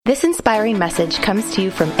This inspiring message comes to you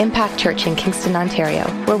from Impact Church in Kingston, Ontario,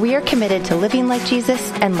 where we are committed to living like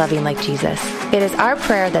Jesus and loving like Jesus. It is our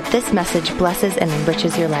prayer that this message blesses and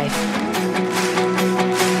enriches your life.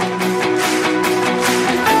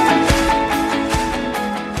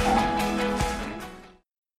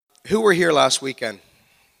 Who were here last weekend?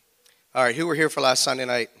 All right, who were here for last Sunday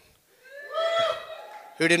night?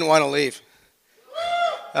 Who didn't want to leave?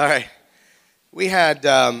 All right. We had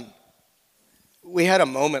a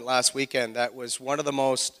moment last weekend that was one of the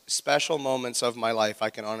most special moments of my life, I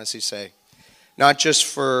can honestly say. Not just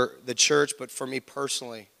for the church, but for me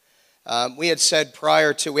personally. We had said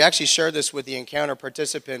we actually shared this with the encounter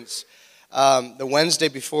participants the Wednesday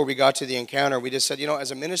before we got to the encounter. We just said,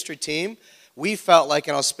 as a ministry team, we felt like,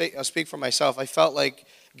 and I'll speak for myself, I felt like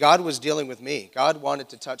God was dealing with me. God wanted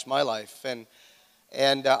to touch my life.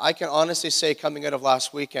 And I can honestly say, coming out of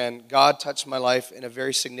last weekend, God touched my life in a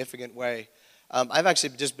very significant way. I've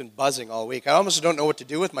actually just been buzzing all week. I almost don't know what to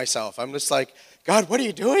do with myself. I'm just like, God, what are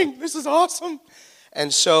you doing? This is awesome.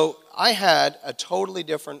 And so I had a totally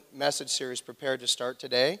different message series prepared to start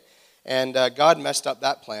today. And God messed up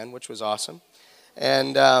that plan, which was awesome.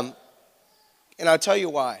 And I'll tell you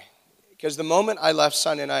why. Because the moment I left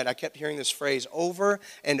Sunday night, I kept hearing this phrase over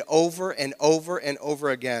and over and over and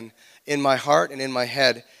over again in my heart and in my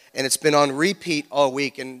head. And it's been on repeat all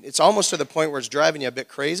week. And it's almost to the point where it's driving you a bit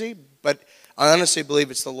crazy. But I honestly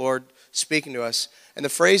believe it's the Lord speaking to us. And the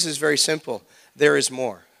phrase is very simple. There is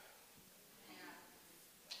more.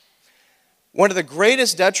 One of the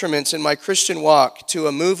greatest detriments in my Christian walk to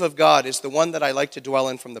a move of God is the one that I like to dwell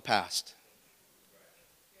in from the past.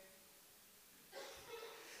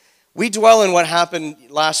 We dwell in what happened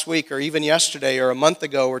last week or even yesterday or a month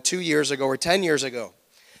ago or 2 years ago or 10 years ago.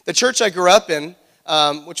 The church I grew up in,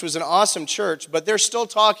 which was an awesome church, but they're still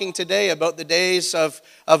talking today about the days of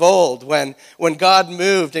old when God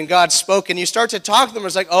moved and God spoke. And you start to talk to them,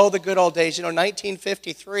 it's like, oh, the good old days,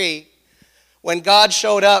 1953, when God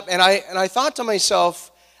showed up. And I thought to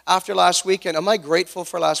myself after last weekend, am I grateful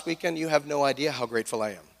for last weekend? You have no idea how grateful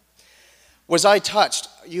I am. Was I touched?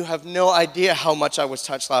 You have no idea how much I was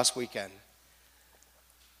touched last weekend.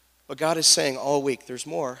 But God is saying all week, there's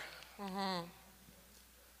more. Mm-hmm.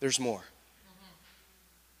 There's more. Mm-hmm.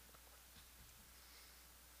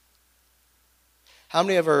 How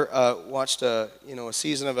many ever watched a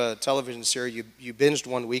season of a television series? You binged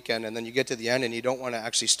one weekend and then you get to the end and you don't want to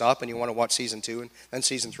actually stop and you want to watch season 2 and then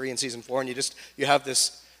season 3 and season 4 and you have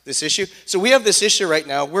this issue. So we have this issue right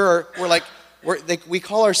now. We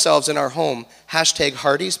call ourselves in our home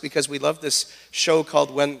 #Hardies because we love this show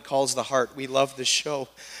called When Calls the Heart. We love this show.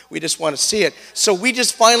 We just want to see it. So we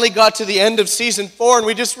just finally got to the end of season 4 and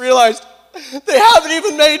we just realized they haven't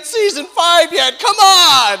even made season 5 yet. Come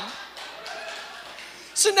on!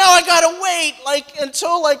 So now I gotta wait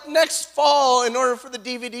until next fall in order for the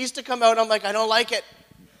DVDs to come out. I'm like, I don't like it.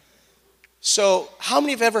 So how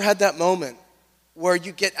many have ever had that moment where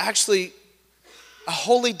you get actually a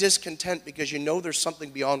holy discontent because you know there's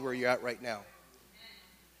something beyond where you're at right now?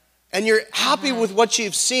 And you're happy with what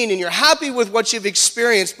you've seen and you're happy with what you've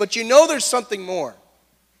experienced, but you know there's something more.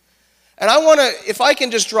 And I want to, if I can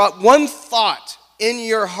just drop one thought in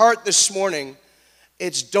your heart this morning,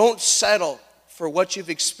 it's don't settle for what you've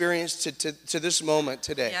experienced to this moment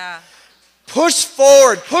today. Yeah. Push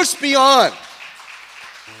forward, push beyond.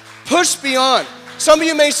 Push beyond. Some of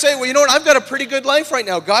you may say, well, you know what, I've got a pretty good life right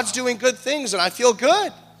now. God's doing good things and I feel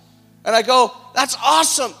good. And I go, that's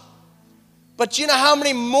awesome. But you know how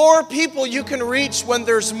many more people you can reach when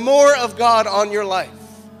there's more of God on your life?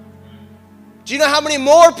 Do you know how many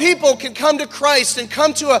more people can come to Christ and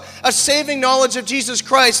come to a saving knowledge of Jesus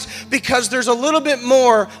Christ because there's a little bit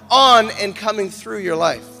more on and coming through your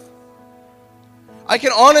life? I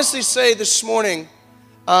can honestly say this morning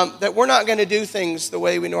that we're not going to do things the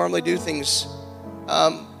way we normally do things.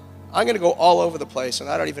 I'm going to go all over the place, and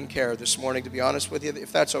I don't even care this morning, to be honest with you,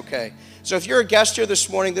 if that's okay. So if you're a guest here this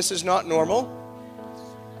morning, this is not normal.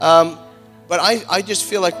 But I just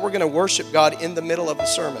feel like we're going to worship God in the middle of the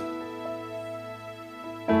sermon.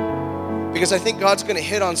 Because I think God's going to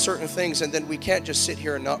hit on certain things, and then we can't just sit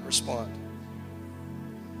here and not respond.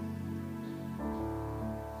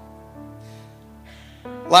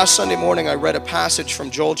 Last Sunday morning, I read a passage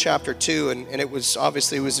from Joel chapter 2, and it was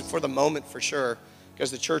for the moment for sure,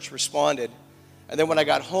 because the church responded. And then when I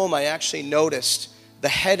got home, I actually noticed the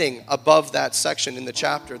heading above that section in the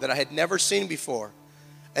chapter that I had never seen before.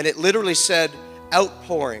 And it literally said,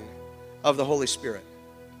 Outpouring of the Holy Spirit.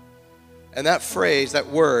 And that phrase, that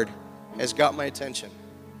word, has got my attention.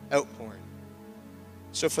 Outpouring.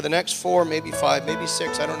 So for the next 4, maybe 5, maybe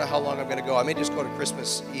 6, I don't know how long I'm going to go. I may just go to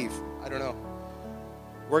Christmas Eve. I don't know.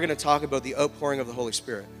 we're going to talk about the outpouring of the Holy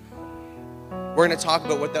Spirit. We're going to talk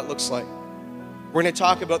about what that looks like. We're going to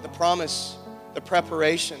talk about the promise, the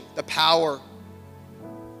preparation, the power.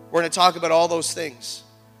 We're going to talk about all those things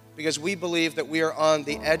because we believe that we are on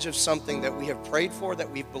the edge of something that we have prayed for, that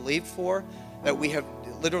we've believed for, that we have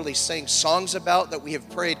literally sang songs about, that we have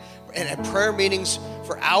prayed and had prayer meetings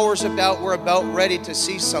for hours about. We're about ready to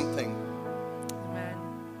see something. Amen.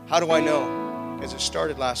 How do I know? Because it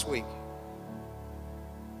started last week.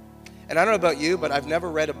 And I don't know about you, but I've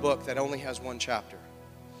never read a book that only has one chapter.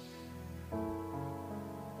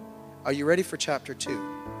 Are you ready for chapter 2?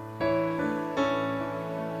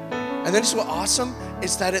 And then what's awesome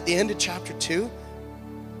is that at the end of chapter 2,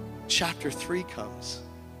 chapter 3 comes.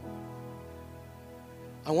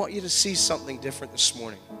 I want you to see something different this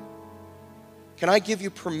morning. Can I give you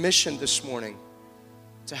permission this morning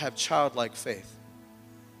to have childlike faith?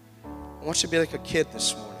 I want you to be like a kid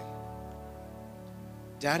this morning.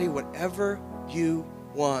 Daddy, whatever you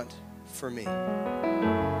want for me,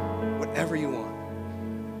 whatever you want.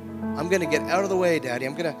 I'm going to get out of the way, Daddy.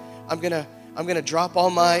 I'm going to drop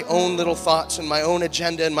all my own little thoughts and my own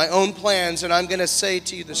agenda and my own plans, and I'm going to say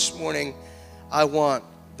to you this morning, I want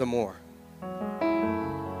the more.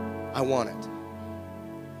 I want it.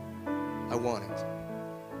 I want it.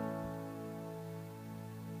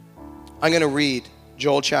 I'm going to read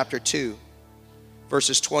Joel chapter 2,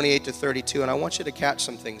 verses 28 to 32, and I want you to catch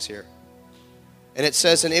some things here. And it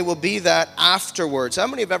says, and it will be that afterwards. How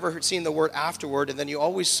many have ever seen the word afterward, and then you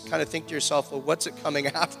always kind of think to yourself, well, what's it coming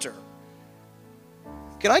after?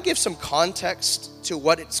 Can I give some context to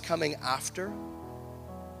what it's coming after?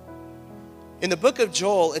 In the book of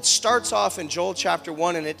Joel, it starts off in Joel chapter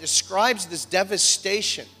 1, and it describes this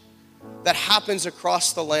devastation that happens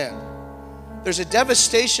across the land. There's a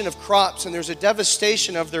devastation of crops, and there's a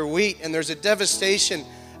devastation of their wheat, and there's a devastation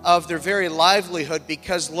of their very livelihood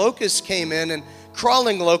because locusts came in, and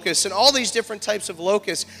crawling locusts and all these different types of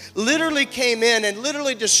locusts literally came in and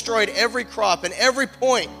literally destroyed every crop, and every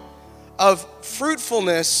point of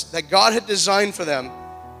fruitfulness that God had designed for them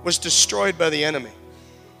was destroyed by the enemy.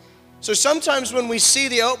 So sometimes when we see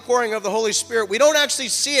the outpouring of the Holy Spirit, we don't actually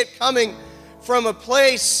see it coming from a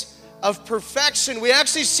place of perfection. We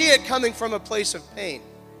actually see it coming from a place of pain.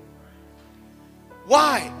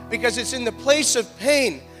 Why? Because it's in the place of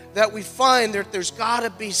pain that we find that there's got to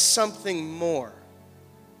be something more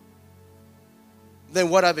than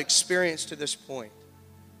what I've experienced to this point.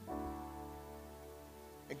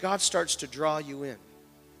 And God starts to draw you in.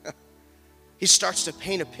 He starts to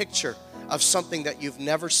paint a picture of something that you've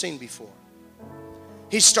never seen before.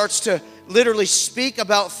 He starts to literally speak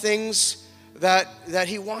about things that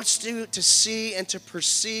he wants you to see and to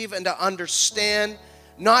perceive and to understand,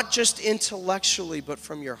 not just intellectually, but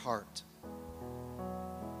from your heart.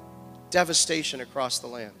 Devastation across the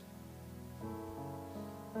land.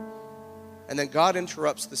 And then God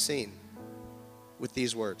interrupts the scene with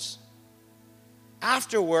these words.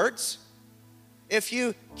 Afterwards, if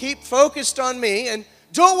you keep focused on me and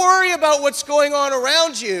don't worry about what's going on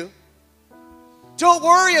around you, don't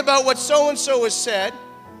worry about what so-and-so has said,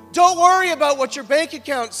 don't worry about what your bank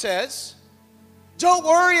account says, don't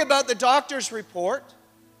worry about the doctor's report.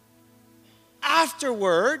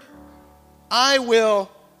 Afterward, I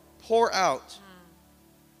will pour out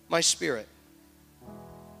my Spirit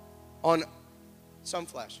on some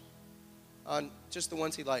flesh, on just the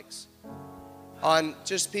ones he likes, on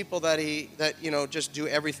just people that just do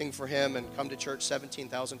everything for him and come to church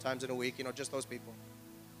 17,000 times in a week, just those people.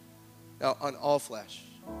 Now, on all flesh.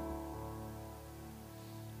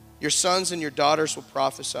 Your sons and your daughters will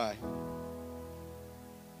prophesy.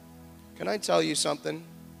 Can I tell you something?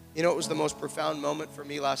 You know, it was the most profound moment for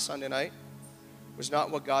me last Sunday night. It was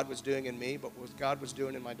not what God was doing in me, but what God was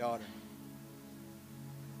doing in my daughter.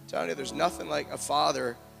 I'm telling you, there's nothing like a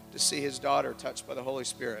father to see his daughter touched by the Holy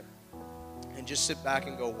Spirit and just sit back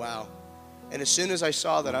and go, wow. And as soon as I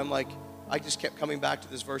saw that, I just kept coming back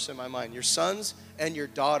to this verse in my mind. Your sons and your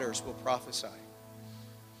daughters will prophesy.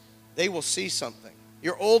 They will see something.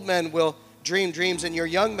 Your old men will dream dreams, and your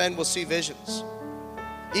young men will see visions.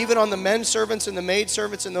 Even on the men servants and the maid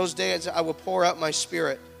servants in those days, I will pour out my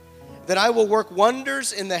Spirit. That I will work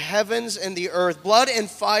wonders in the heavens and the earth, blood and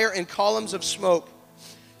fire and columns of smoke.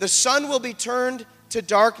 The sun will be turned to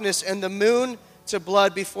darkness and the moon to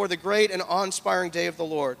blood before the great and awe-inspiring day of the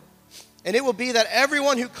Lord. And it will be that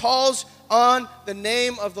everyone who calls on the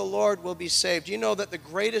name of the Lord will be saved. You know that the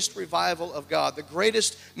greatest revival of God, the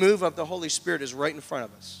greatest move of the Holy Spirit is right in front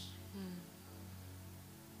of us.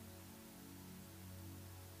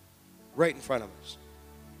 Right in front of us.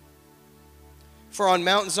 For on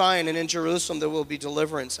Mount Zion and in Jerusalem there will be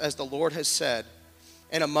deliverance, as the Lord has said.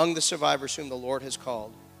 and among the survivors whom the Lord has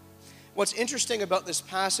called. What's interesting about this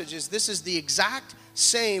passage is this is the exact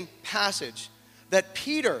same passage that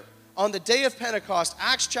Peter, on the day of Pentecost,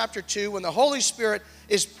 Acts chapter 2, when the Holy Spirit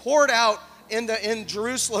is poured out in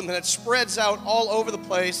Jerusalem and it spreads out all over the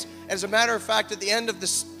place. As a matter of fact, at the end of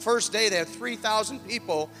this first day, they had 3,000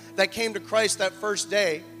 people that came to Christ that first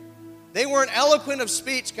day. They weren't eloquent of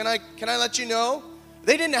speech, can I let you know?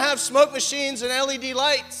 They didn't have smoke machines and LED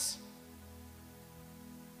lights.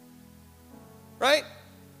 Right?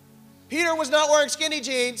 Peter was not wearing skinny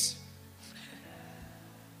jeans.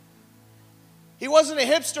 He wasn't a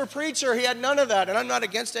hipster preacher. He had none of that. And I'm not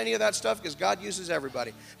against any of that stuff because God uses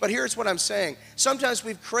everybody. But here's what I'm saying. Sometimes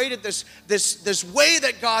we've created this way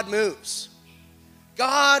that God moves.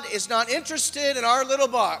 God is not interested in our little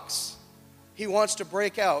box. He wants to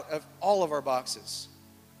break out of all of our boxes.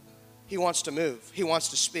 He wants to move. He wants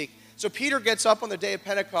to speak. So Peter gets up on the day of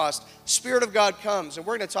Pentecost. Spirit of God comes. And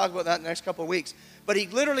we're going to talk about that in the next couple of weeks. But he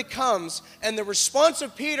literally comes. And the response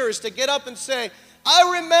of Peter is to get up and say,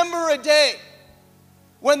 I remember a day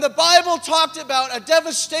when the Bible talked about a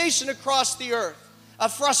devastation across the earth, a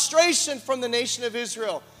frustration from the nation of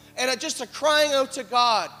Israel, and just a crying out to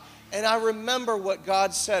God. And I remember what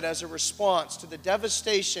God said as a response to the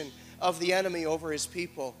devastation of the enemy over his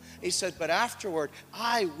people. He said, but afterward,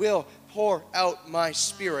 I will pour out my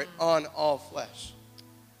Spirit on all flesh.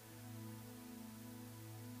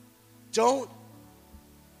 Don't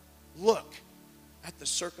look at the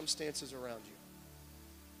circumstances around you.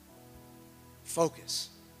 Focus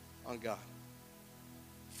on God.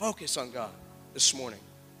 Focus on God this morning.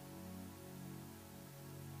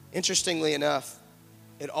 Interestingly enough,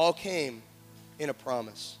 it all came in a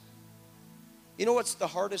promise. You know what's the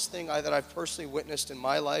hardest thing that I've personally witnessed in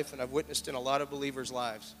my life, and I've witnessed in a lot of believers'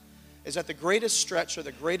 lives, is that the greatest stretch or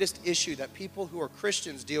the greatest issue that people who are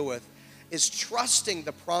Christians deal with is trusting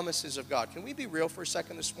the promises of God. Can we be real for a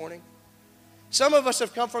second this morning? Some of us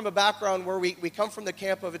have come from a background where we come from the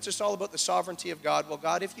camp of it's just all about the sovereignty of God. Well,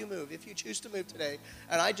 God, if you choose to move today,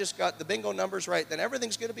 and I just got the bingo numbers right, then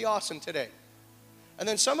everything's going to be awesome today. And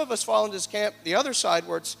then some of us fall into this camp, the other side,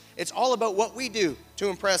 where it's all about what we do to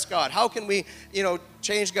impress God. How can we,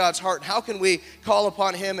 change God's heart? How can we call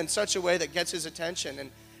upon Him in such a way that gets His attention?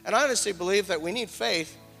 And I honestly believe that we need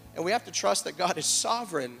faith, and we have to trust that God is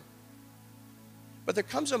sovereign. But there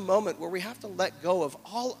comes a moment where we have to let go of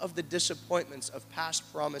all of the disappointments of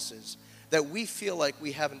past promises that we feel like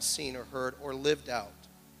we haven't seen or heard or lived out.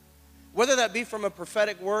 Whether that be from a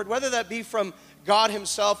prophetic word, whether that be from God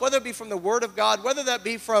Himself, whether it be from the Word of God, whether that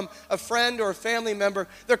be from a friend or a family member,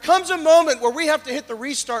 there comes a moment where we have to hit the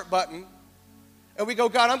restart button and we go,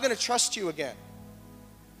 God, I'm going to trust you again.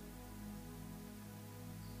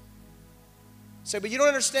 Say, but you don't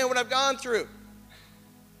understand what I've gone through.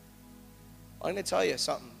 I'm going to tell you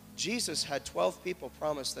something. Jesus had 12 people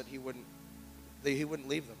promise that he wouldn't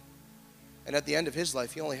leave them. And at the end of His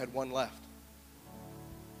life, He only had one left.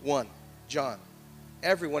 One, John.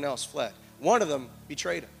 Everyone else fled. One of them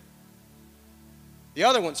betrayed Him. The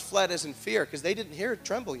other ones fled as in fear because they didn't hear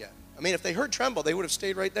Tremble yet. I mean, if they heard Tremble, they would have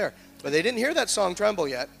stayed right there. But they didn't hear that song Tremble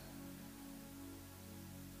yet.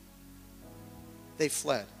 They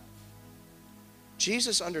fled.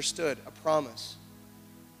 Jesus understood a promise.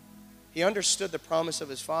 He understood the promise of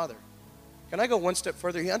His Father. Can I go one step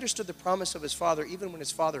further? He understood the promise of His Father even when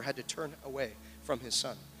His Father had to turn away from His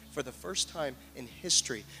Son. For the first time in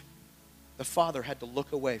history, the Father had to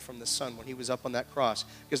look away from the Son when He was up on that cross,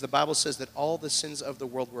 because the Bible says that all the sins of the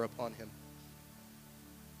world were upon Him.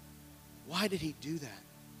 Why did He do that?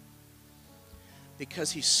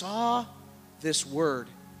 Because He saw this word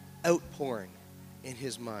outpouring in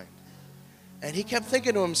His mind. And He kept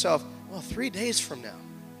thinking to Himself, well, 3 days from now,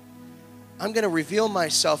 I'm going to reveal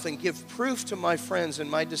myself and give proof to my friends and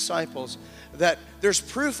my disciples that there's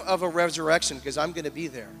proof of a resurrection because I'm going to be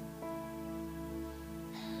there.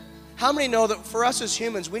 How many know that for us as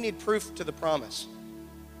humans, we need proof to the promise?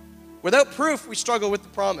 Without proof, we struggle with the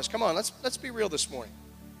promise. Come on, let's be real this morning.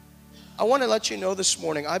 I want to let you know this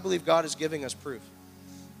morning, I believe God is giving us proof.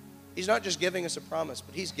 He's not just giving us a promise,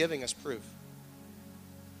 but He's giving us proof.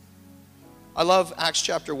 I love Acts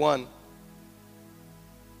chapter 1.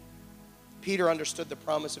 Peter understood the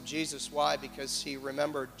promise of Jesus. Why? Because he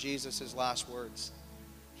remembered Jesus' last words.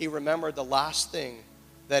 He remembered the last thing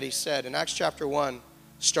that He said. In Acts chapter 1,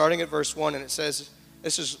 starting at verse 1, and it says,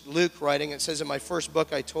 this is Luke writing, it says, in my first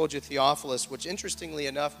book I told you, Theophilus, which interestingly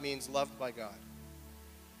enough means loved by God.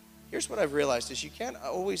 Here's what I've realized is you can't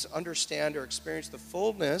always understand or experience the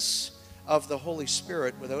fullness of the Holy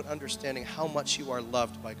Spirit without understanding how much you are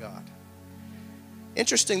loved by God.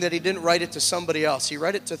 Interesting that he didn't write it to somebody else. He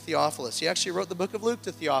wrote it to Theophilus. He actually wrote the book of Luke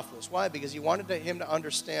to Theophilus. Why? Because he wanted him to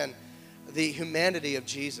understand the humanity of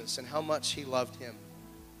Jesus and how much he loved him.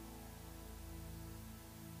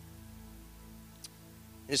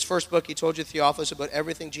 In his first book, he told you, Theophilus, about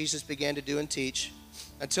everything Jesus began to do and teach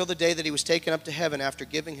until the day that he was taken up to heaven after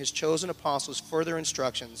giving his chosen apostles further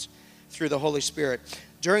instructions through the Holy Spirit.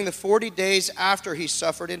 During the 40 days after he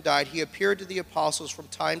suffered and died, he appeared to the apostles from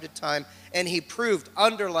time to time, and he proved,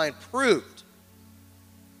 underlined, proved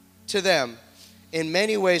to them in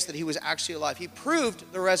many ways that he was actually alive. He proved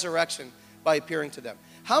the resurrection by appearing to them.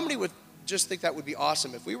 How many would just think that would be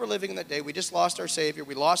awesome? If we were living in that day, we just lost our Savior,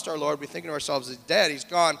 we lost our Lord, we're thinking to ourselves, he's dead, he's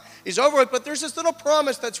gone, he's over with, but there's this little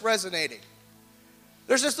promise that's resonating.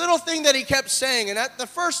 There's this little thing that he kept saying, and at the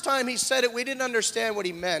first time he said it, we didn't understand what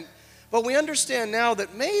he meant, but we understand now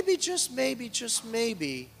that maybe, just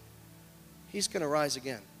maybe, he's going to rise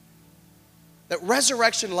again. That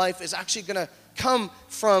resurrection life is actually going to come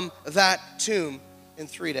from that tomb in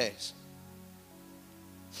 3 days.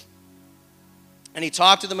 And he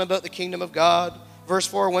talked to them about the kingdom of God. Verse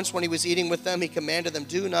 4, once when he was eating with them, he commanded them,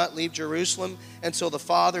 do not leave Jerusalem until the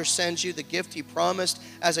Father sends you the gift he promised.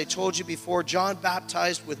 As I told you before, John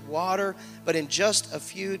baptized with water, but in just a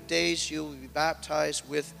few days you will be baptized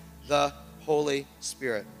with the Holy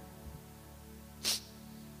Spirit.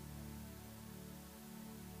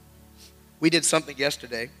 We did something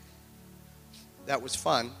yesterday that was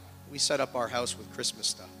fun. We set up our house with Christmas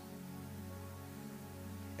stuff.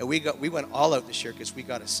 And we went all out this year because we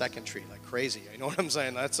got a second tree like crazy. You know what I'm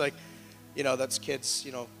saying? That's like, that's kids,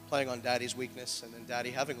 playing on daddy's weakness and then daddy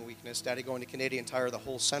having a weakness. Daddy going to Canadian Tire, the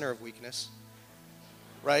whole center of weakness.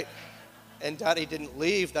 Right? And daddy didn't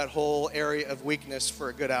leave that whole area of weakness for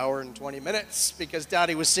a good hour and 20 minutes because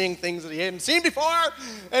daddy was seeing things that he hadn't seen before.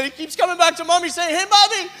 And he keeps coming back to mommy saying, hey,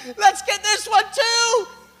 mommy, let's get this one too.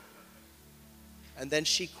 And then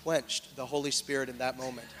she quenched the Holy Spirit in that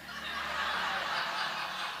moment.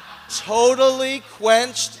 Totally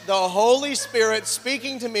quenched the Holy Spirit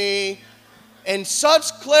speaking to me in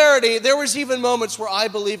such clarity. There was even moments where I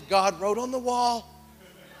believe God wrote on the wall.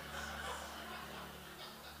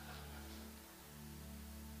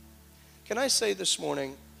 Can I say this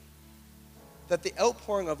morning that the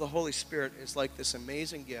outpouring of the Holy Spirit is like this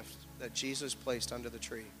amazing gift that Jesus placed under the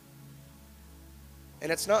tree. And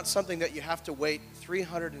it's not something that you have to wait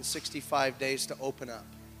 365 days to open up.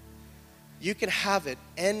 You can have it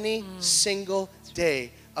any single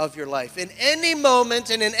day of your life. In any moment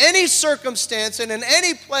and in any circumstance and in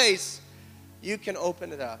any place, you can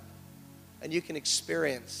open it up and you can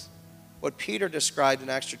experience what Peter described in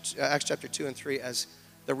Acts chapter 2 and 3 as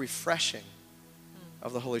the refreshing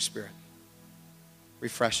of the Holy Spirit.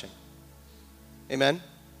 Refreshing. Amen?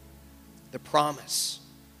 The promise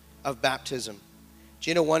of baptism. Do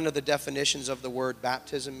you know one of the definitions of the word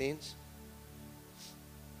baptism means?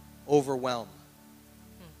 Overwhelm.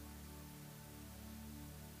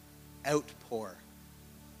 Outpour.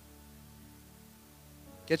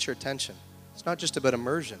 Get your attention. It's not just about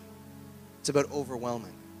immersion. It's about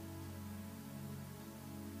overwhelming.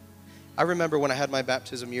 I remember when I had my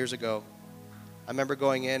baptism years ago, I remember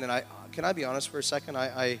going in and can I be honest for a second?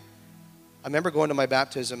 I remember going to my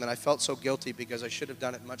baptism and I felt so guilty because I should have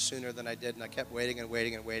done it much sooner than I did, and I kept waiting and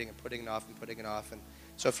waiting and waiting and putting it off and putting it off. And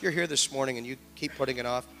so if you're here this morning and you keep putting it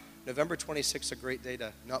off, November 26th is a great day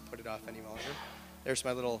to not put it off any longer. There's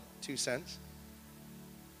my little 2 cents.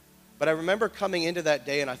 But I remember coming into that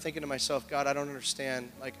day and I'm thinking to myself, God, I don't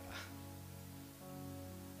understand. Like,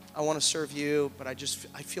 I want to serve you, but I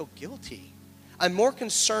feel guilty. I'm more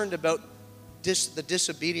concerned about the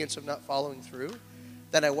disobedience of not following through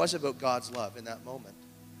than I was about God's love in that moment.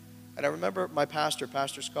 And I remember my pastor,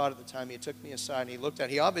 Pastor Scott at the time, he took me aside and he looked at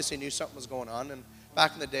it. He obviously knew something was going on. And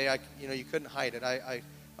back in the day, you couldn't hide it. I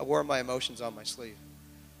wore my emotions on my sleeve.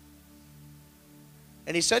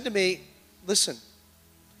 And he said to me, listen,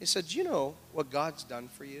 he said, do you know what God's done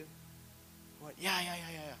for you? I went, yeah.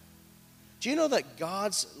 Do you know that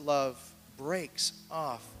God's love breaks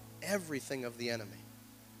off everything of the enemy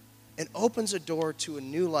and opens a door to a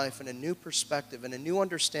new life and a new perspective and a new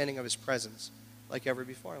understanding of his presence like ever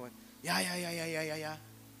before? I went, yeah.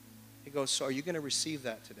 He goes, so are you going to receive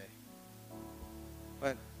that today? I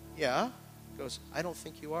went, yeah. He goes, I don't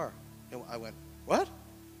think you are. And I went, what?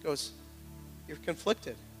 He goes, you're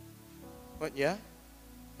conflicted. I went, yeah.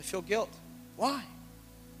 I feel guilt. Why?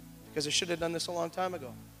 Because I should have done this a long time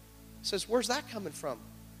ago. He says, where's that coming from?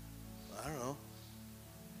 I don't know.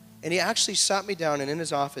 And he actually sat me down and in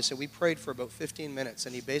his office and we prayed for about 15 minutes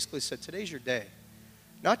and he basically said, today's your day.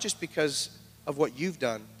 Not just because of what you've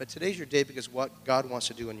done, but today's your day because what God wants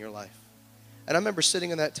to do in your life. And I remember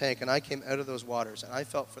sitting in that tank, and I came out of those waters, and I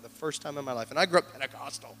felt for the first time in my life, and I grew up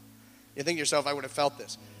Pentecostal. You think to yourself, I would have felt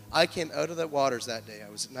this. I came out of the waters that day. I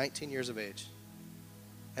was 19 years of age,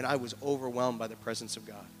 and I was overwhelmed by the presence of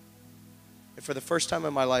God. And for the first time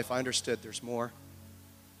in my life, I understood there's more.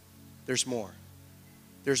 There's more.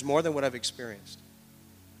 There's more than what I've experienced.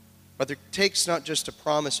 But there takes not just a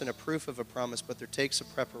promise and a proof of a promise, but there takes a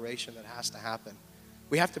preparation that has to happen.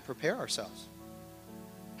 We have to prepare ourselves.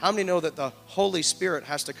 How many know that the Holy Spirit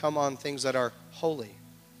has to come on things that are holy?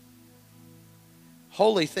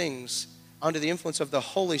 Holy things, under the influence of the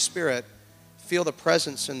Holy Spirit, feel the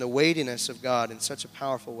presence and the weightiness of God in such a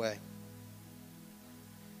powerful way.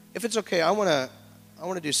 If it's okay, I want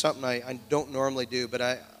to do something I don't normally do, but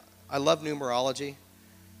I love numerology.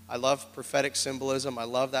 I love prophetic symbolism. I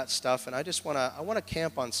love that stuff, and I want to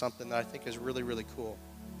camp on something that I think is really, really cool.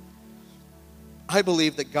 I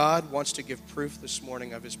believe that God wants to give proof this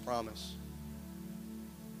morning of his promise.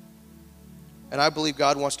 And I believe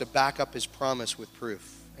God wants to back up his promise with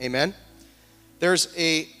proof. Amen? There's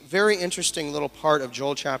a very interesting little part of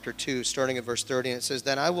Joel chapter 2, starting at verse 30, and it says,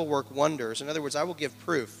 "Then I will work wonders." In other words, I will give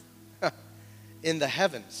proof in the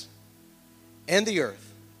heavens and the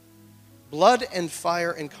earth, blood and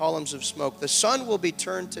fire and columns of smoke. The sun will be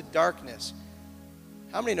turned to darkness.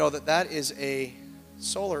 How many know that that is a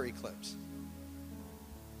solar eclipse?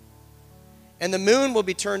 And the moon will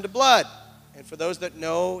be turned to blood. And for those that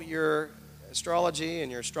know your astrology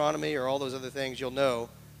and your astronomy or all those other things, you'll know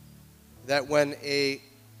that when the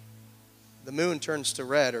moon turns to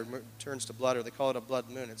red or turns to blood, or they call it a blood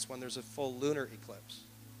moon, it's when there's a full lunar eclipse.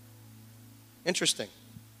 Interesting.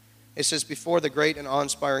 It says, before the great and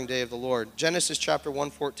awe-inspiring day of the Lord. Genesis chapter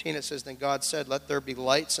 1:14, it says, "Then God said, let there be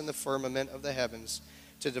lights in the firmament of the heavens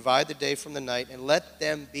to divide the day from the night, and let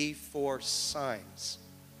them be for signs."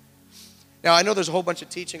 Now, I know there's a whole bunch of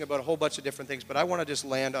teaching about a whole bunch of different things, but I want to just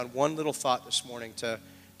land on one little thought this morning to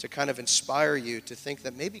kind of inspire you to think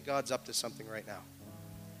that maybe God's up to something right now.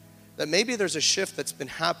 That maybe there's a shift that's been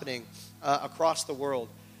happening across the world.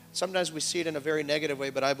 Sometimes we see it in a very negative way,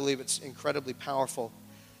 but I believe it's incredibly powerful.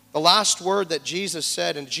 The last word that Jesus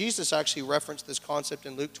said, and Jesus actually referenced this concept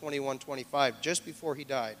in Luke 21:25, just before he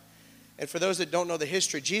died. And for those that don't know the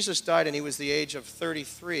history, Jesus died and he was the age of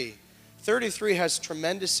 33. 33 has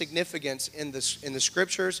tremendous significance in the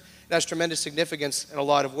scriptures. It has tremendous significance in a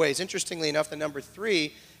lot of ways. Interestingly enough, the number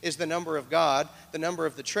 3 is the number of God, the number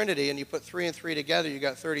of the Trinity, and you put 3 and 3 together, you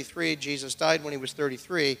got 33. Jesus died when he was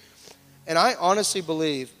 33. And I honestly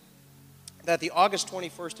believe that the August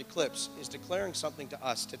 21st eclipse is declaring something to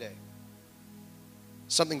us today.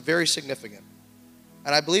 Something very significant.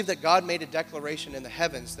 And I believe that God made a declaration in the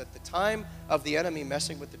heavens that the time of the enemy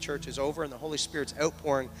messing with the church is over and the Holy Spirit's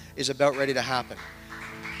outpouring is about ready to happen.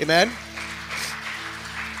 Amen?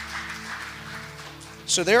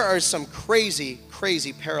 So there are some crazy,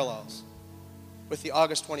 crazy parallels with the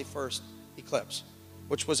August 21st eclipse,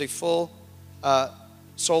 which was a full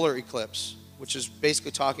solar eclipse, which is basically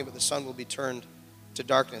talking about the sun will be turned to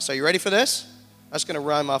darkness. Are you ready for this? I'm just going to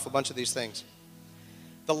rhyme off a bunch of these things.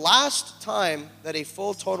 The last time that a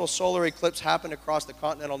full total solar eclipse happened across the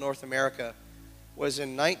continental North America was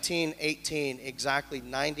in 1918, exactly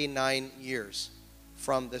 99 years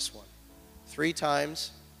from this one. 3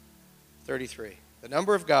 times 33. The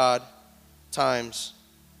number of God times,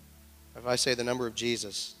 if I say the number of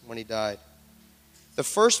Jesus when he died. The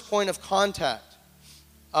first point of contact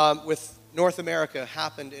with North America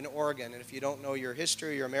happened in Oregon. And if you don't know your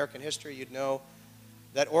history, your American history, you'd know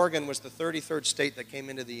that Oregon was the 33rd state that came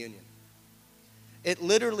into the Union. It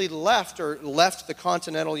literally left the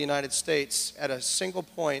continental United States at a single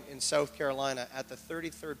point in South Carolina at the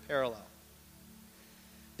 33rd parallel.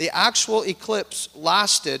 The actual eclipse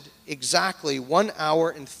lasted exactly 1 hour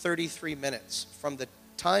and 33 minutes from the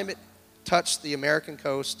time it touched the American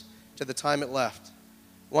coast to the time it left.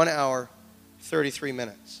 1 hour, 33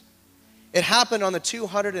 minutes. It happened on the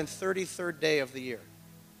 233rd day of the year.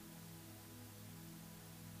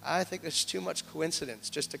 I think there's too much coincidence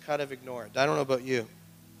just to kind of ignore it. I don't know about you.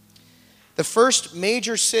 The first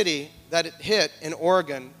major city that it hit in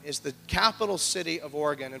Oregon is the capital city of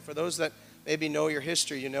Oregon. And for those that maybe know your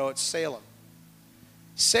history, you know it's Salem.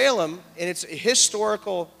 Salem, in its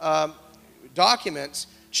historical documents,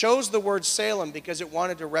 chose the word Salem because it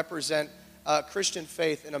wanted to represent Christian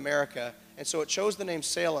faith in America. And so it chose the name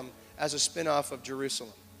Salem as a spin-off of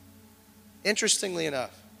Jerusalem. Interestingly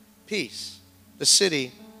enough, peace, the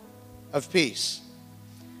city of peace.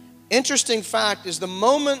 Interesting fact is the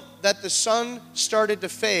moment that the sun started to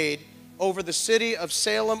fade over the city of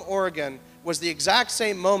Salem, Oregon, was the exact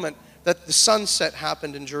same moment that the sunset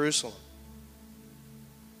happened in Jerusalem.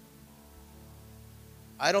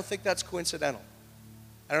 I don't think that's coincidental.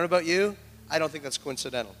 I don't know about you. I don't think that's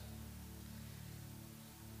coincidental.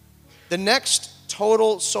 The next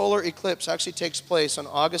total solar eclipse actually takes place on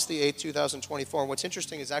August the 8th, 2024. And what's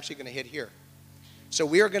interesting is actually going to hit here. So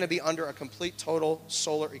we are going to be under a complete total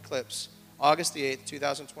solar eclipse, August the 8th,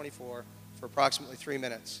 2024, for approximately 3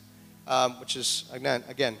 minutes, which is,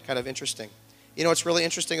 again, kind of interesting. You know what's really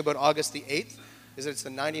interesting about August the 8th is that it's the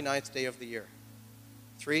 99th day of the year.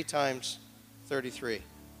 3 times 33.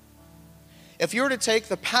 If you were to take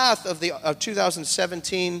the path of the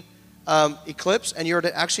 2017 eclipse, and you were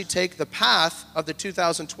to actually take the path of the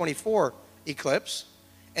 2024 eclipse,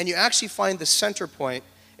 and you actually find the center point,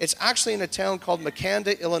 it's actually in a town called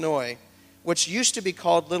Makanda, Illinois, which used to be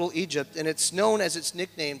called Little Egypt, and it's known as its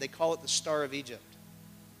nickname. They call it the Star of Egypt.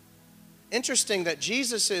 Interesting that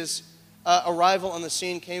Jesus' arrival on the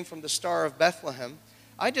scene came from the Star of Bethlehem.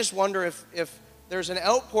 I just wonder if there's an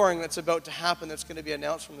outpouring that's about to happen that's going to be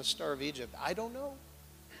announced from the Star of Egypt. I don't know.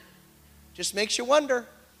 Just makes you wonder.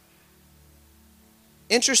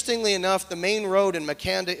 Interestingly enough, the main road in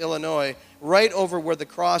Makanda, Illinois, right over where the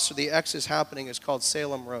cross or the X is happening, is called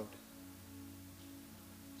Salem Road.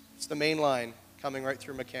 It's the main line coming right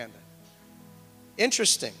through Makanda.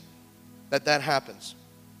 Interesting that that happens.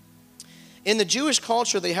 In the Jewish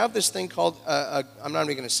culture, they have this thing called, I'm not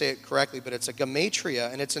even going to say it correctly, but it's a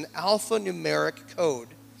gematria, and it's an alphanumeric code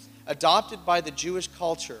adopted by the Jewish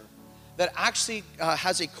culture that actually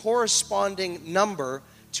has a corresponding number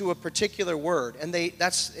to a particular word. And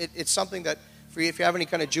it's something that, if you have any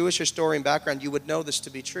kind of Jewish historian background, you would know this to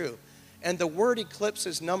be true. And the word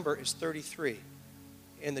eclipse's number is 33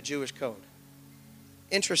 in the Jewish code.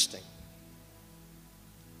 Interesting.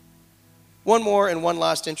 One more and one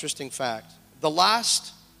last interesting fact.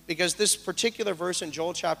 Because this particular verse in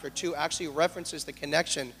Joel chapter 2 actually references the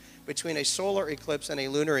connection between a solar eclipse and a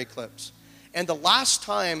lunar eclipse. And the last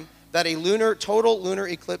time that a total lunar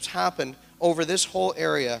eclipse happened over this whole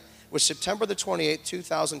area was September the 28th,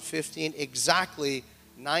 2015, exactly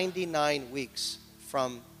 99 weeks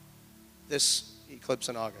from this eclipse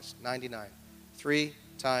in August. 99. 3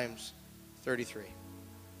 times 33.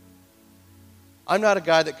 I'm not a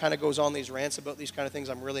guy that kind of goes on these rants about these kind of things.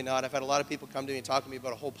 I'm really not. I've had a lot of people come to me and talk to me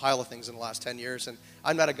about a whole pile of things in the last 10 years, and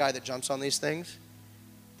I'm not a guy that jumps on these things.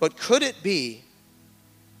 But could it be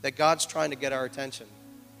that God's trying to get our attention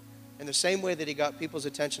in the same way that he got people's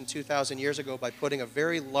attention 2,000 years ago by putting a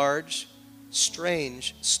very large,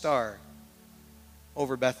 strange star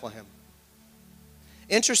over Bethlehem?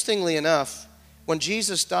 Interestingly enough, when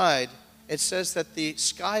Jesus died, it says that the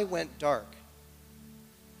sky went dark.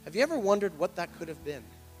 Have you ever wondered what that could have been?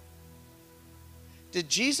 Did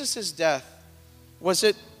Jesus' death, was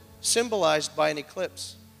it symbolized by an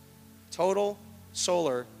eclipse? Total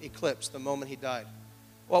solar eclipse the moment he died.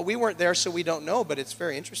 Well, we weren't there, so we don't know, but it's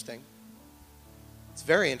very interesting. It's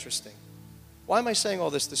very interesting. Why am I saying all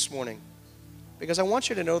this morning? Because I want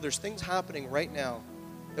you to know there's things happening right now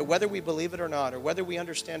that whether we believe it or not, or whether we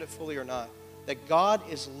understand it fully or not, that God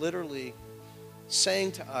is literally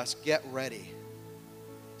saying to us, get ready.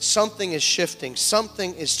 Something is shifting.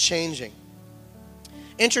 Something is changing.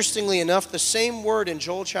 Interestingly enough, the same word in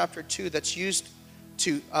Joel chapter 2 that's used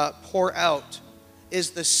to pour out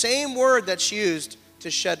is the same word that's used to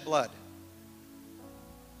shed blood.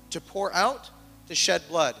 To pour out, to shed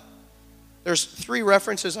blood. There's 3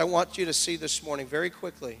 references I want you to see this morning very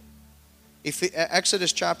quickly.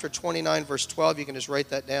 Exodus chapter 29, verse 12, you can just write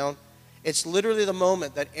that down. It's literally the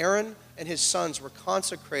moment that Aaron and his sons were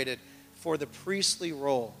consecrated for the priestly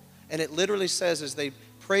role. And it literally says, as they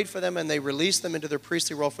prayed for them and they released them into their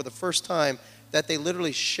priestly role for the first time, that they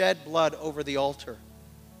literally shed blood over the altar.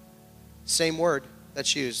 Same word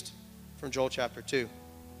that's used from Joel chapter 2.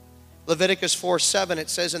 Leviticus 4:7, it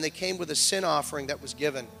says, and they came with a sin offering that was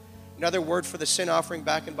given. Another word for the sin offering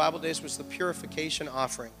back in Bible days was the purification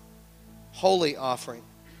offering, holy offering.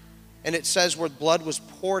 And it says where blood was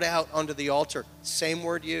poured out onto the altar. Same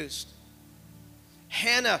word used.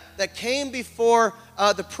 Hannah, that came before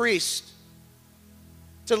the priest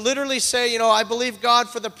to literally say, I believe God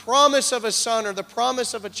for the promise of a son or the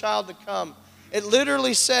promise of a child to come. It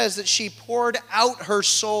literally says that she poured out her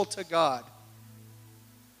soul to God.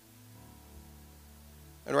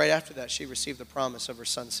 And right after that, she received the promise of her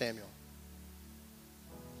son Samuel.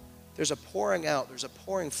 There's a pouring out, there's a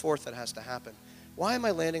pouring forth that has to happen. Why am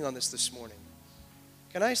I landing on this morning?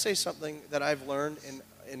 Can I say something that I've learned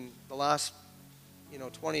in the last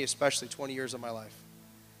 20 years of my life?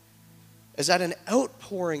 Is that an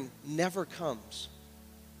outpouring never comes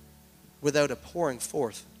without a pouring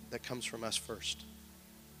forth that comes from us first.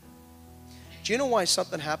 Do you know why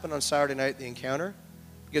something happened on Saturday night at the encounter?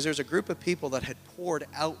 Because there's a group of people that had poured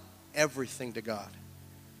out everything to God.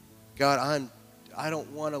 God, I don't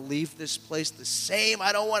want to leave this place the same.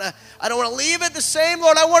 I don't want to leave it the same,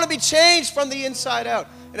 Lord. I want to be changed from the inside out.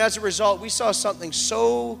 And as a result, we saw something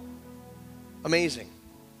so amazing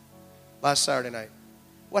last Saturday night.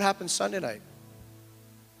 What happened Sunday night?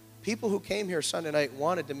 People who came here Sunday night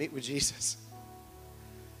wanted to meet with Jesus.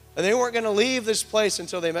 And they weren't going to leave this place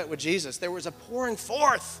until they met with Jesus. There was a pouring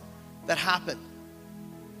forth that happened.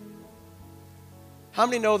 How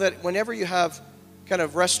many know that whenever you have kind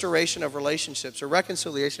of restoration of relationships or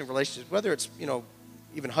reconciliation of relationships, whether it's,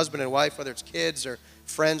 even husband and wife, whether it's kids or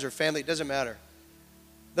friends or family, it doesn't matter.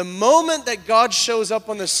 The moment that God shows up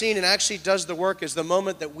on the scene and actually does the work is the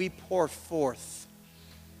moment that we pour forth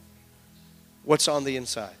what's on the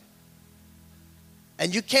inside.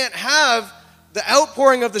 And you can't have the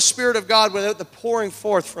outpouring of the Spirit of God without the pouring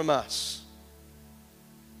forth from us.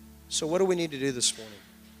 So what do we need to do this morning?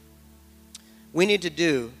 We need to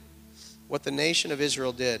do what the nation of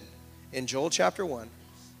Israel did in Joel chapter 1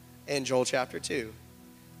 and Joel chapter 2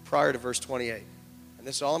 prior to verse 28. And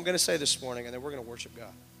this is all I'm going to say this morning, and then we're going to worship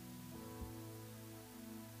God.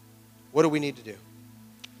 What do we need to do?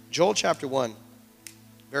 Joel chapter 1,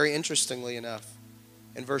 very interestingly enough,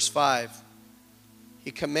 in verse 5,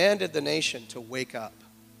 he commanded the nation to wake up.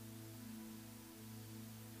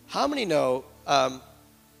 How many know,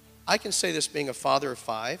 I can say this being a father of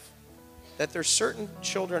 5, that there's certain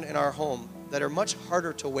children in our home that are much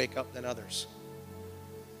harder to wake up than others.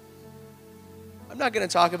 I'm not going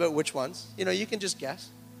to talk about which ones. You can just guess.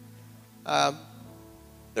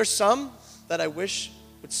 There's some that I wish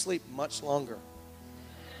would sleep much longer.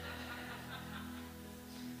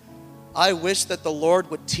 I wish that the Lord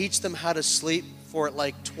would teach them how to sleep for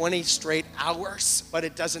like 20 straight hours, but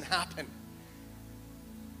it doesn't happen.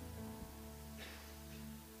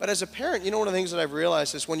 But as a parent, one of the things that I've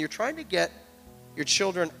realized is when you're trying to get your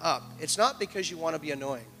children up, it's not because you want to be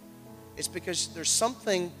annoying. It's because there's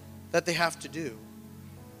something that they have to do,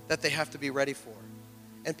 that they have to be ready for.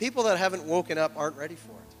 And people that haven't woken up aren't ready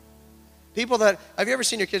for it. Have you ever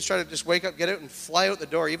seen your kids try to just wake up, get out, and fly out the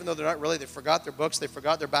door, even though they're not really? They forgot their books, they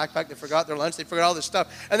forgot their backpack, they forgot their lunch, they forgot all this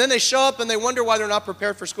stuff. And then they show up and they wonder why they're not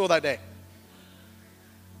prepared for school that day.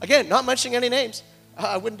 Again, not mentioning any names.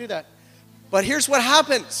 I wouldn't do that. But here's what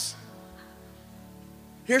happens.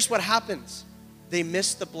 They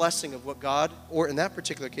miss the blessing of what God, or in that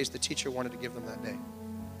particular case, the teacher wanted to give them that day.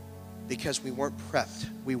 Because we weren't prepped.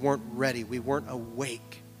 We weren't ready. We weren't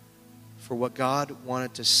awake for what God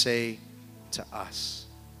wanted to say to us.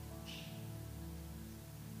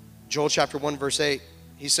 Joel chapter 1, verse 8,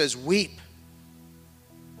 he says, weep.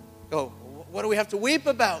 Oh, what do we have to weep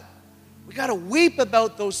about? We got to weep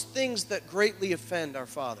about those things that greatly offend our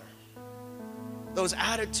Father. Those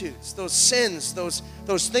attitudes, those sins, those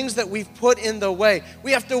things that we've put in the way.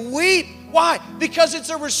 We have to weep. Why? Because it's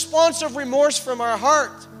a response of remorse from our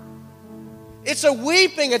heart. It's a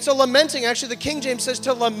weeping, it's a lamenting. Actually, the King James says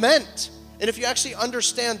to lament. And if you actually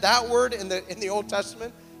understand that word in the Old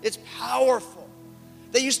Testament, it's powerful.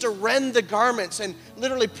 They used to rend the garments and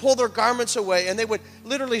literally pull their garments away. And they would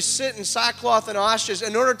literally sit in sackcloth and ashes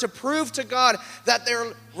in order to prove to God that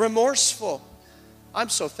they're remorseful. I'm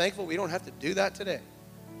so thankful we don't have to do that today.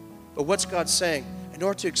 But what's God saying? In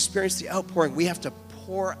order to experience the outpouring, we have to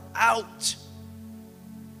pour out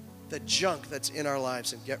the junk that's in our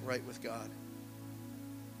lives and get right with God.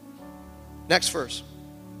 Next verse.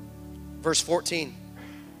 Verse 14.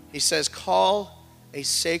 He says, call a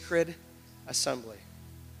sacred assembly.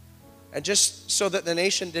 And just so that the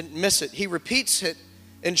nation didn't miss it, he repeats it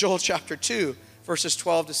in Joel chapter 2, verses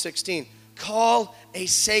 12 to 16. Call a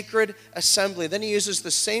sacred assembly. Then he uses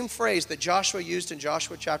the same phrase that Joshua used in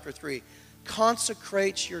Joshua chapter 3.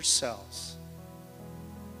 Consecrate yourselves.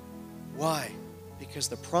 Why? Because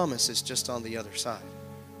the promise is just on the other side.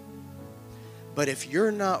 But if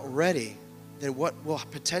you're not ready, then what will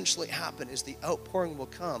potentially happen is the outpouring will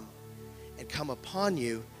come and come upon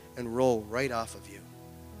you and roll right off of you.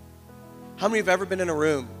 How many have ever been in a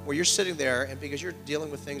room where you're sitting there and because you're dealing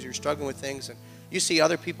with things, or you're struggling with things, and you see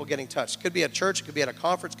other people getting touched? Could be at church, could be at a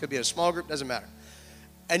conference, could be at a small group, doesn't matter.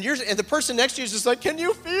 And the person next to you is just like, can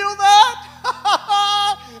you feel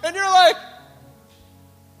that? And you're like,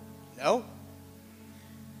 no,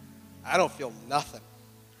 I don't feel nothing.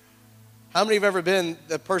 How many have ever been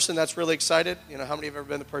the person that's really excited? How many have ever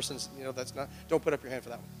been the person, that's not? Don't put up your hand for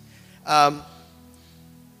that one.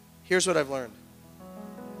 Here's what I've learned.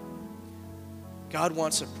 God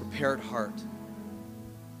wants a prepared heart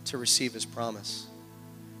to receive his promise.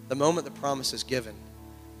 The moment the promise is given,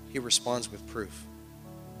 he responds with proof.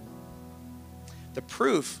 The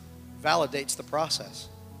proof validates the process.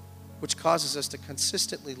 which causes us to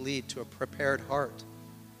consistently lead to a prepared heart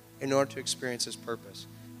in order to experience His purpose.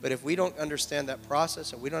 But if we don't understand that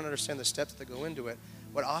process and we don't understand the steps that go into it,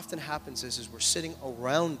 what often happens is we're sitting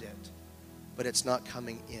around it, but it's not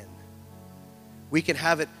coming in. We can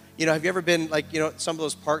have it, have you ever been some of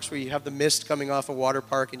those parks where you have the mist coming off a water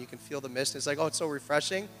park and you can feel the mist? It's like, oh, it's so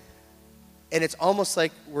refreshing. And it's almost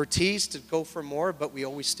like we're teased to go for more, but we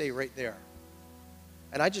always stay right there.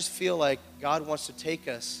 And I just feel like God wants to take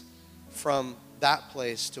us from that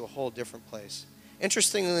place to a whole different place.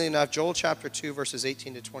 Interestingly enough, Joel chapter 2, verses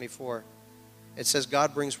 18 to 24, it says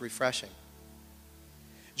God brings refreshing.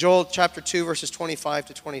 Joel chapter 2, verses 25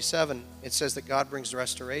 to 27, it says that God brings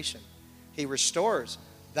restoration. He restores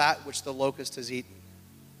that which the locust has eaten.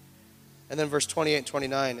 And then verse 28 and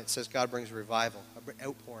 29, it says God brings revival, an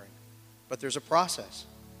outpouring. But there's a process.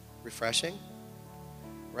 Refreshing,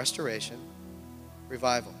 restoration,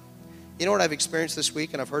 revival. You know what I've experienced this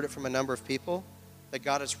week, and I've heard it from a number of people, that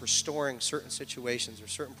God is restoring certain situations or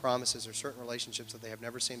certain promises or certain relationships that they have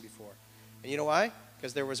never seen before. And you know why?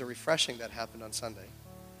 Because there was a refreshing that happened on Sunday.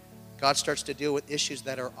 God starts to deal with issues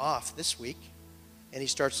that are off this week, and He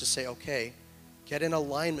starts to say, okay, get in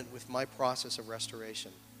alignment with my process of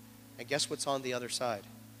restoration. And guess what's on the other side?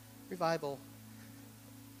 Revival.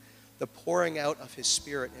 The pouring out of His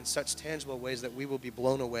Spirit in such tangible ways that we will be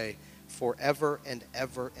blown away forever and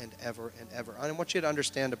ever and ever and ever. I want you to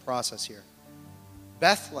understand the process here.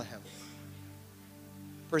 Bethlehem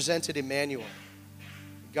presented Emmanuel,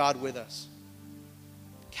 God with us.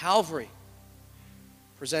 Calvary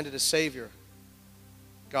presented a Savior,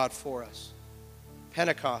 God for us.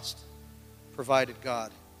 Pentecost provided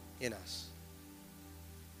God in us.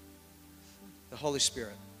 The Holy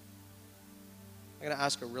Spirit. I'm going to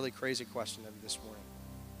ask a really crazy question of you this morning,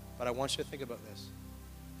 but I want you to think about this.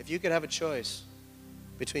 If you could have a choice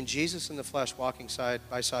between Jesus in the flesh walking side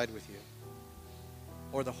by side with you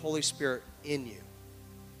or the Holy Spirit in you,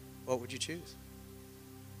 what would you choose?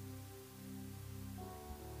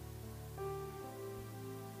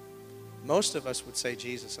 Most of us would say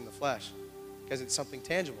Jesus in the flesh because it's something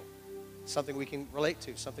tangible, something we can relate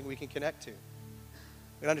to, something we can connect to.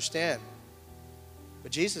 We understand.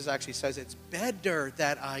 But Jesus actually says it's better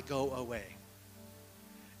that I go away.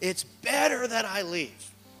 It's better that I leave.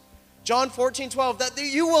 John 14:12, that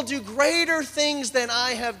you will do greater things than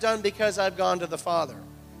I have done because I've gone to the Father.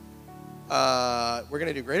 We're going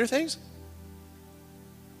to do greater things?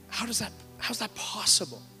 How's that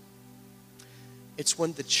possible? It's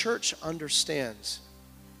when the church understands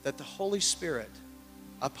that the Holy Spirit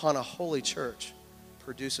upon a holy church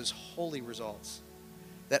produces holy results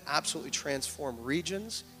that absolutely transform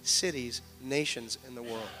regions, cities, nations in the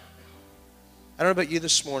world. I don't know about you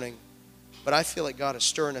this morning, but I feel like God is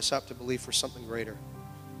stirring us up to believe for something greater.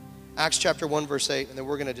 Acts chapter 1, verse 8, and then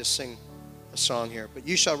we're going to just sing a song here. But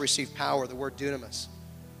you shall receive power, the word dunamis.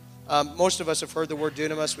 Most of us have heard the word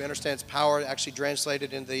dunamis. We understand it's power. Actually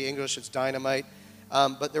translated into the English, it's dynamite.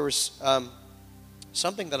 But there was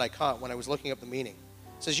something that I caught when I was looking up the meaning.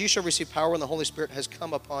 It says, you shall receive power when the Holy Spirit has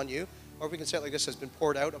come upon you. Or we can say it like this, has been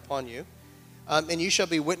poured out upon you. And you shall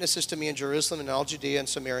be witnesses to me in Jerusalem and all Judea and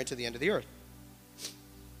Samaria to the end of the earth.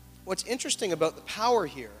 What's interesting about the power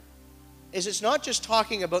here is it's not just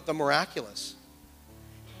talking about the miraculous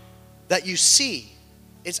that you see.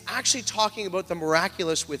 It's actually talking about the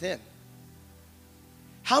miraculous within.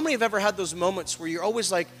 How many have ever had those moments where you're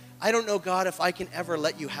always like, I don't know, God, if I can ever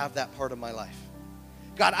let you have that part of my life.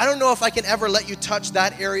 God, I don't know if I can ever let you touch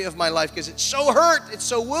that area of my life because it's so hurt, it's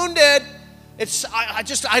so wounded.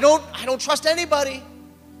 I don't trust anybody.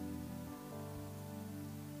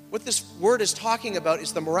 What this word is talking about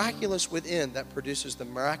is the miraculous within that produces the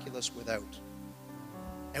miraculous without.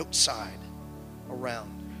 Outside,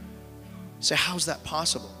 around. So how's that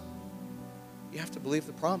possible? You have to believe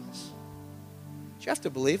the promise. You have to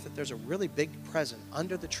believe that there's a really big present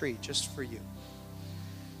under the tree just for you.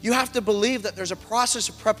 You have to believe that there's a process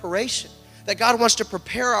of preparation, that God wants to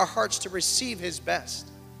prepare our hearts to receive His best.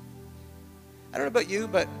 I don't know about you,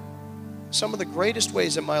 but some of the greatest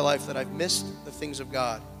ways in my life that I've missed the things of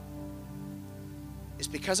God is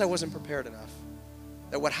because I wasn't prepared enough.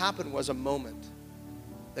 That what happened was a moment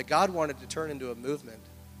that God wanted to turn into a movement,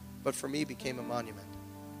 but for me became a monument.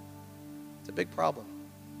 It's a big problem.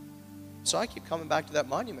 So I keep coming back to that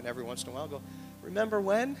monument every once in a while and go, remember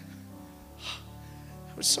when?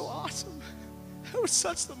 It was so awesome. It was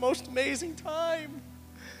such the most amazing time.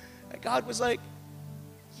 And God was like,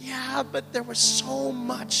 yeah, but there was so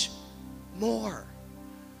much more.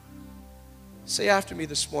 Say after me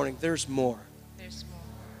this morning, there's more. There's more.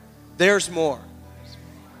 There's more.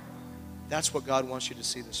 That's what God wants you to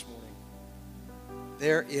see this morning.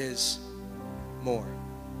 There is more.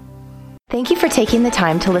 Thank you for taking the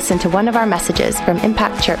time to listen to one of our messages from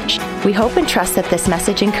Impact Church. We hope and trust that this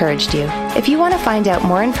message encouraged you. If you want to find out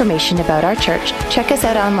more information about our church, check us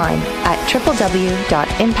out online at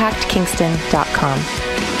www.impactkingston.com.